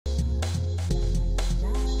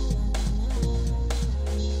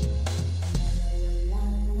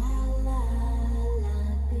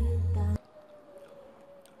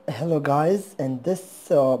Hello guys, in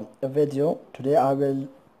this video today I will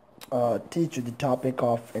teach you the topic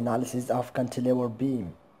of analysis of cantilever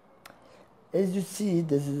beam. As you see,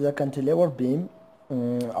 this is a cantilever beam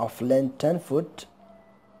of length 10 foot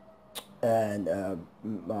and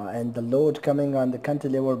the load coming on the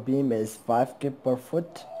cantilever beam is 5 kg per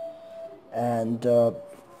foot, and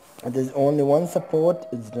there's only one support.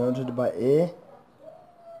 It's denoted by A,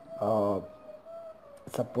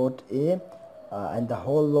 support A, and the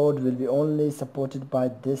whole load will be only supported by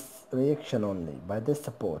this reaction, only by this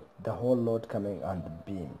support, the whole load coming on the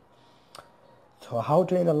beam. So how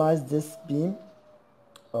to analyze this beam?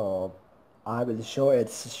 I will show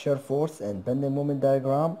its shear force and bending moment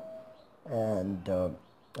diagram, and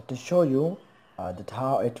to show you that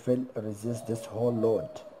how it will resist this whole load.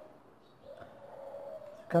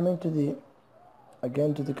 Coming to the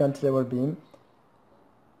cantilever beam,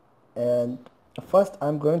 and first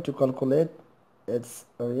I'm going to calculate its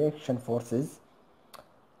reaction forces.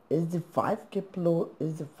 Is the 5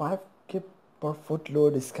 kg per foot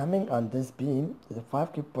load is coming on this beam, is a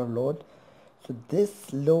 5 kg per load, so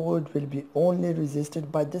this load will be only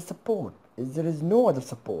resisted by this support, is there is no other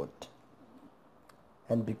support.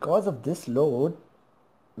 And because of this load,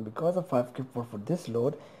 because of 5 kg per foot this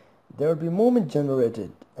load, there will be moment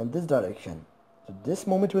generated in this direction, so this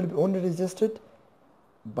moment will be only resisted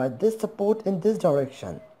by this support in this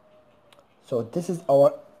direction. So this is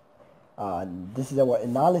our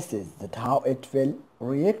analysis, that how it will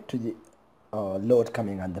react to the load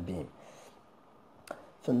coming on the beam.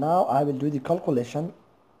 So now I will do the calculation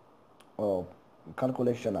of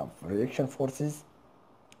reaction forces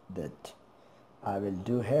that I will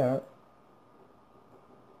do here.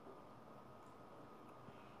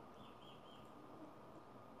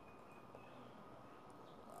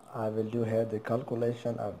 I will do here the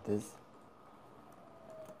calculation of this.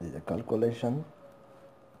 The calculation.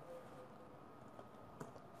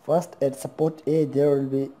 First, at support A, there will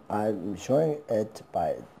be, I'm showing it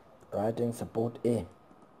by writing support A.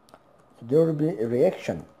 So there will be a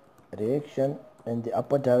reaction in the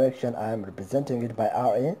upper direction. I am representing it by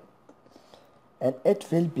RA, and it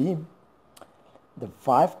will be the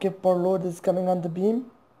 5 kg per load is coming on the beam.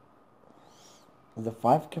 The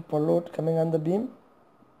 5 kg per load coming on the beam,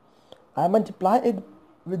 I multiply it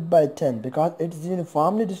with by 10 because it is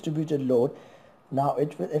uniformly distributed load. Now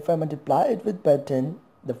it will, if I multiply it with by 10,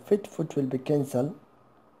 the fit foot will be cancelled,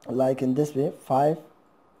 like in this way, 5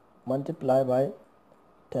 multiplied by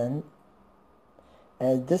 10,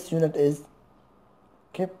 and this unit is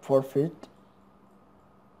kept for feet,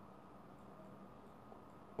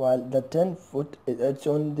 while the 10 foot is it's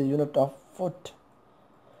only the unit of foot.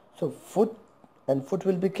 So foot and foot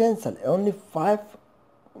will be cancelled, only 5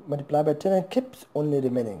 multiplied by 10 and kips only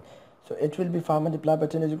remaining, so it will be 5 multiplied by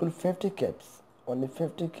 10 is equal to 50 kips. Only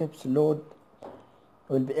 50 kips load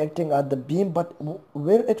will be acting at the beam, but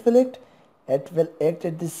where it will act? It will act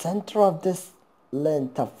at the center of this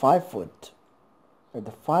length of 5 foot. At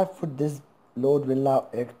the 5 foot, this load will now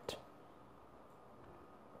act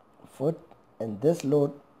foot, and this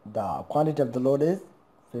load, the quantity of the load is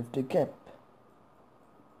 50 kip.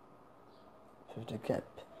 50 kip.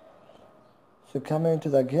 So coming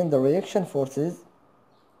to again the reaction forces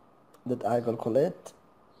that I calculate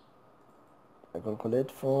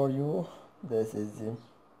for you. This is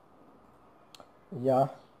the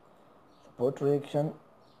support reaction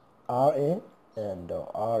RA, and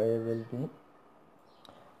RA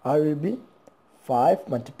will be 5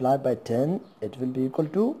 multiplied by 10. It will be equal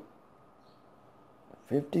to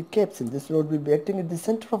 50 kips, and this load will be acting at the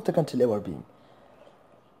center of the cantilever beam.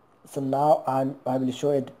 So now I will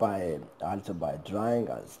show it by drawing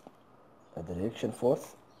as the reaction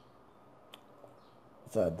force.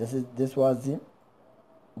 So this was the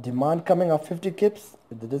demand coming of 50 kips.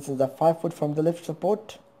 The distance of 5 foot from the left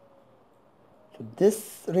support. So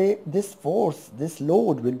this force, this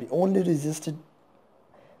load will be only resisted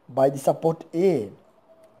by the support A.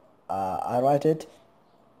 I write it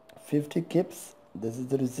 50 kips. This is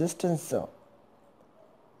the resistance.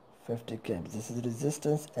 50 kips. This is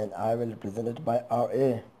resistance, and I will represent it by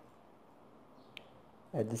RA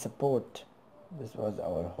at the support. This was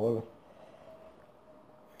our whole.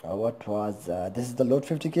 This is the load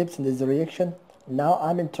 50 kips, and this is the reaction. Now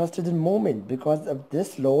I'm interested in moment. Because of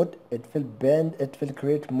this load, it will bend, it will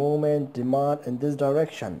create moment, demand in this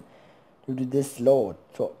direction due to this load.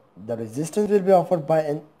 So the resistance will be offered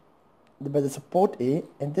by the support A.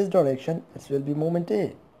 In this direction, it will be moment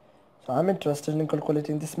A. So I'm interested in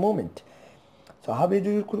calculating this moment. So how do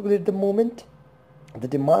you calculate the moment? The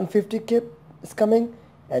demand 50 kip is coming,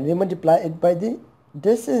 and we multiply it by the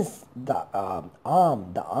this is the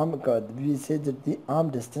arm, we say that the arm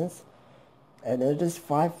distance, and it is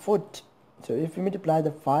 5 foot. So if we multiply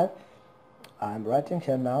the 5, I'm writing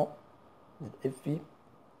here now that if we,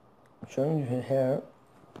 I'm showing you here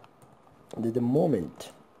that the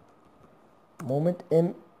moment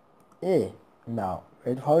MA. Now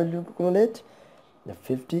how will you calculate? The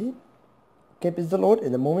 50 kp is the load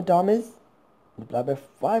and the moment arm is multiplied by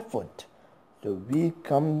 5 foot. So we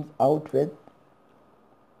come out with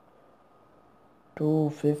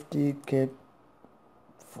 250 kp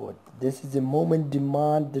foot. This is the moment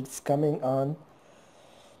demand that's coming on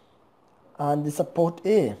the support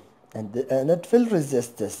A, and it will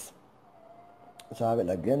resist this. So I will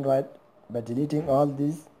again write by deleting all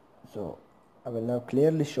these. So I will now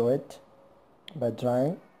clearly show it by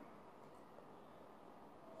drawing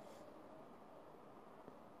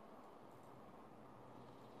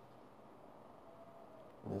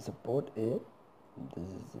the support A. This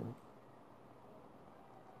is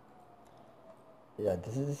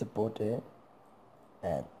this is the support A,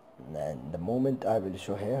 and the moment I will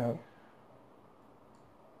show here,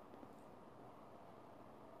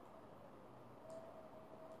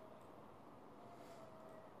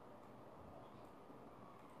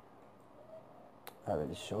 I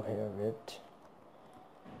will show here,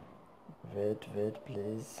 wait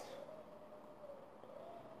please,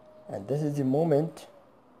 and this is the moment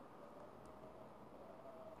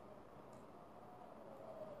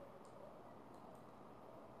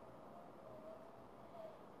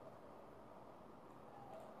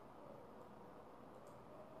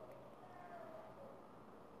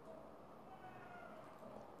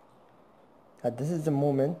this is the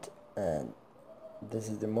moment, and this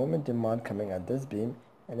is the moment demand coming at this beam,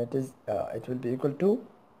 and it is it will be equal to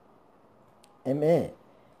MA,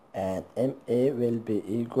 and MA will be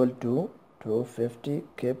equal to 250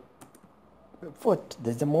 kp foot.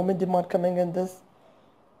 This is the moment demand coming in this.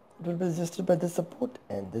 It will be resisted by the support,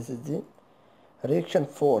 and this is the reaction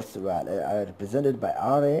force. Well, I represented by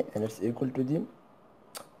RA, and it's equal to the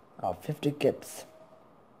 50 kps,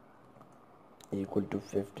 equal to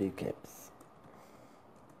 50 kps.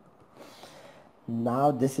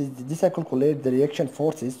 Now this I calculate the reaction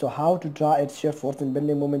forces. So how to draw its shear force in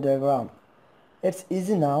bending moment diagram? It's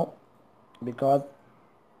easy now, because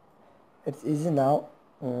it's easy now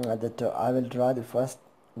that I will draw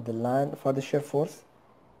the line for the shear force,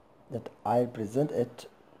 that I present it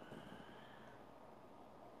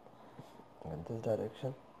in this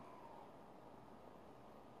direction,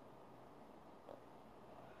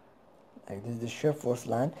 like this is the shear force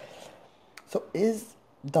line. So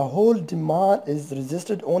the whole demand is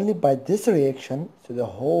resisted only by this reaction, so the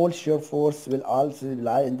whole shear force will also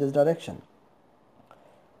lie in this direction.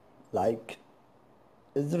 Like,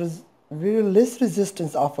 there is very less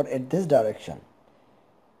resistance offered at this direction.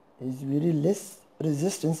 Very less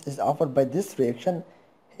resistance is offered by this reaction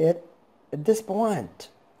here at this point,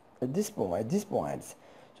 at these points.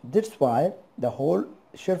 So that's why the whole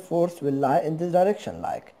shear force will lie in this direction.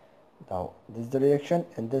 Like, now this is the reaction,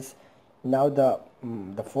 and this. Now the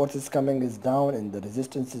force is coming is down, and the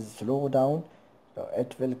resistance is slow down, so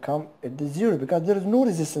it will come at the zero, because there is no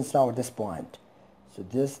resistance now at this point. So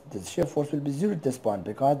this shear force will be zero at this point,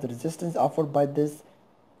 because the resistance offered by this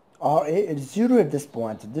RA is zero at this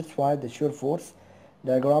point. So that's why the shear force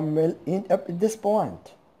diagram will end up at this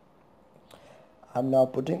point. I'm now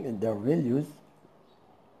putting in their values.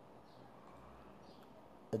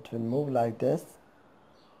 It will move like this.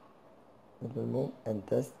 It will move and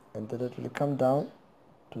this, and then it will come down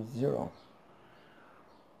to 0.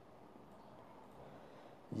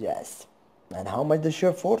 Yes. And how much the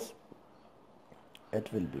shear force?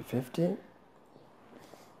 It will be 50.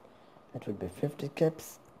 It will be 50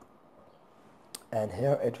 kps, and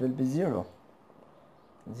here it will be 0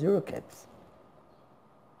 kps.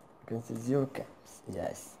 You can see 0 kps.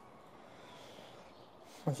 Yes.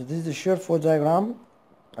 So this is the shear force diagram.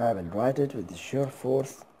 I will write it with the shear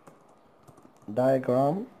force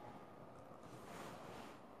diagram,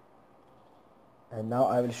 and now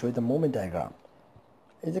I will show you the moment diagram.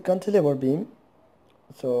 It's a cantilever beam,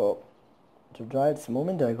 so to draw its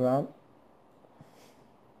moment diagram,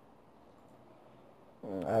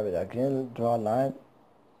 I will again draw a line.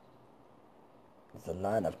 It's a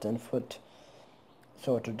line of 10 foot.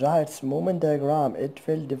 So to draw its moment diagram, it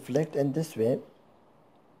will deflect in this way.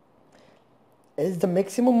 As the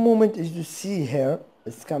maximum moment as you see here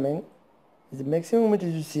is coming, the maximum moment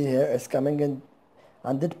as you see here is coming in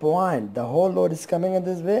on that point. The whole load is coming in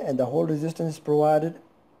this way, and the whole resistance is provided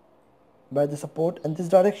by the support in this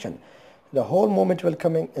direction. The whole moment will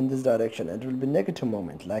coming in this direction. It will be negative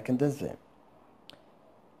moment, like in this way.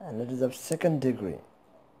 and it is of second degree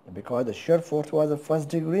because the shear force was of first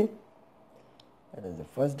degree. It is the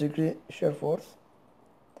first degree shear force,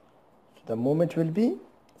 so the moment will be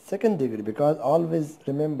second degree, because always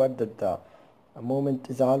remember that the moment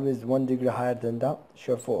is always 1 degree higher than the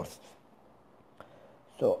shear force.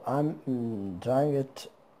 So I'm drawing it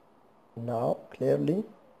now clearly,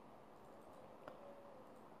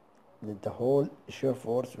 that the whole shear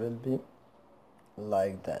force will be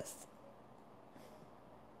like this.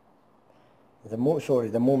 The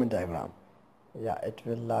moment diagram, yeah, it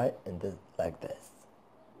will lie in this like this.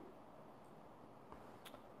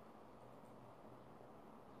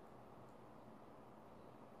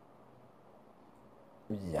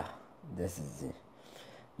 Yeah, this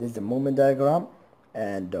is the moment diagram,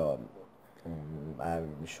 and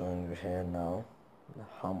I'm showing you here now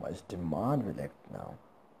how much demand will act now.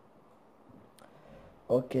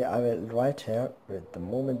 Okay, I will write here with the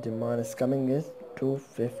moment demand is coming is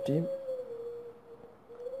 250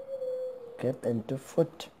 kept into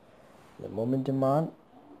foot, the moment demand,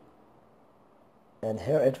 and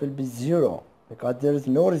here it will be 0 because there is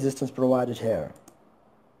no resistance provided here.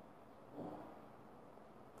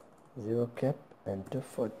 0 kept into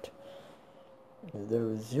foot. There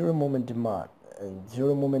is 0 moment demand and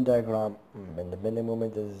 0 moment diagram, and the bending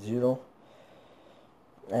moment is 0,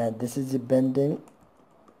 and this is the bending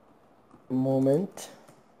moment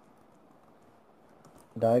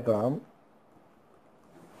diagram.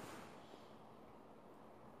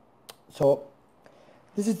 So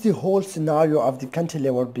this is the whole scenario of the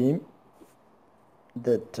cantilever beam,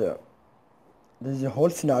 that this is the whole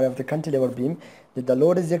scenario of the cantilever beam, that the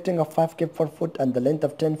load is acting of 5 kb per foot and the length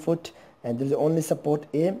of 10 foot, and there is only support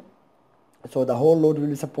A. So the whole load will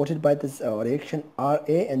be supported by this reaction RA,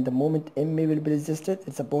 and the moment MA will be resisted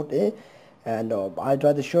at support A. And I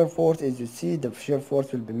draw the shear force. As you see, the shear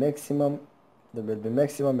force will be maximum. There will be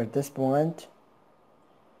maximum at this point,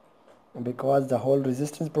 because the whole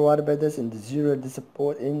resistance provided by this in the 0 at the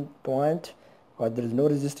support end point, because there is no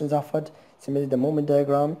resistance offered. Similarly, the moment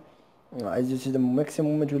diagram, as you see, the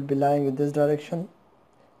maximum moment will be lying in this direction,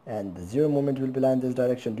 and the 0 moment will be lying in this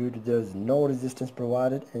direction due to there is no resistance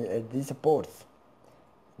provided at these supports.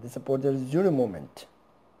 This support, there is 0 moment.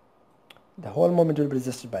 The whole moment will be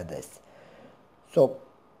resisted by this. So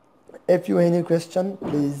if you have any question,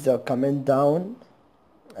 please comment down,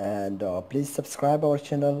 and please subscribe our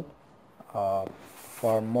channel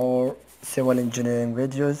for more civil engineering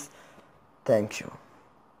videos. Thank you.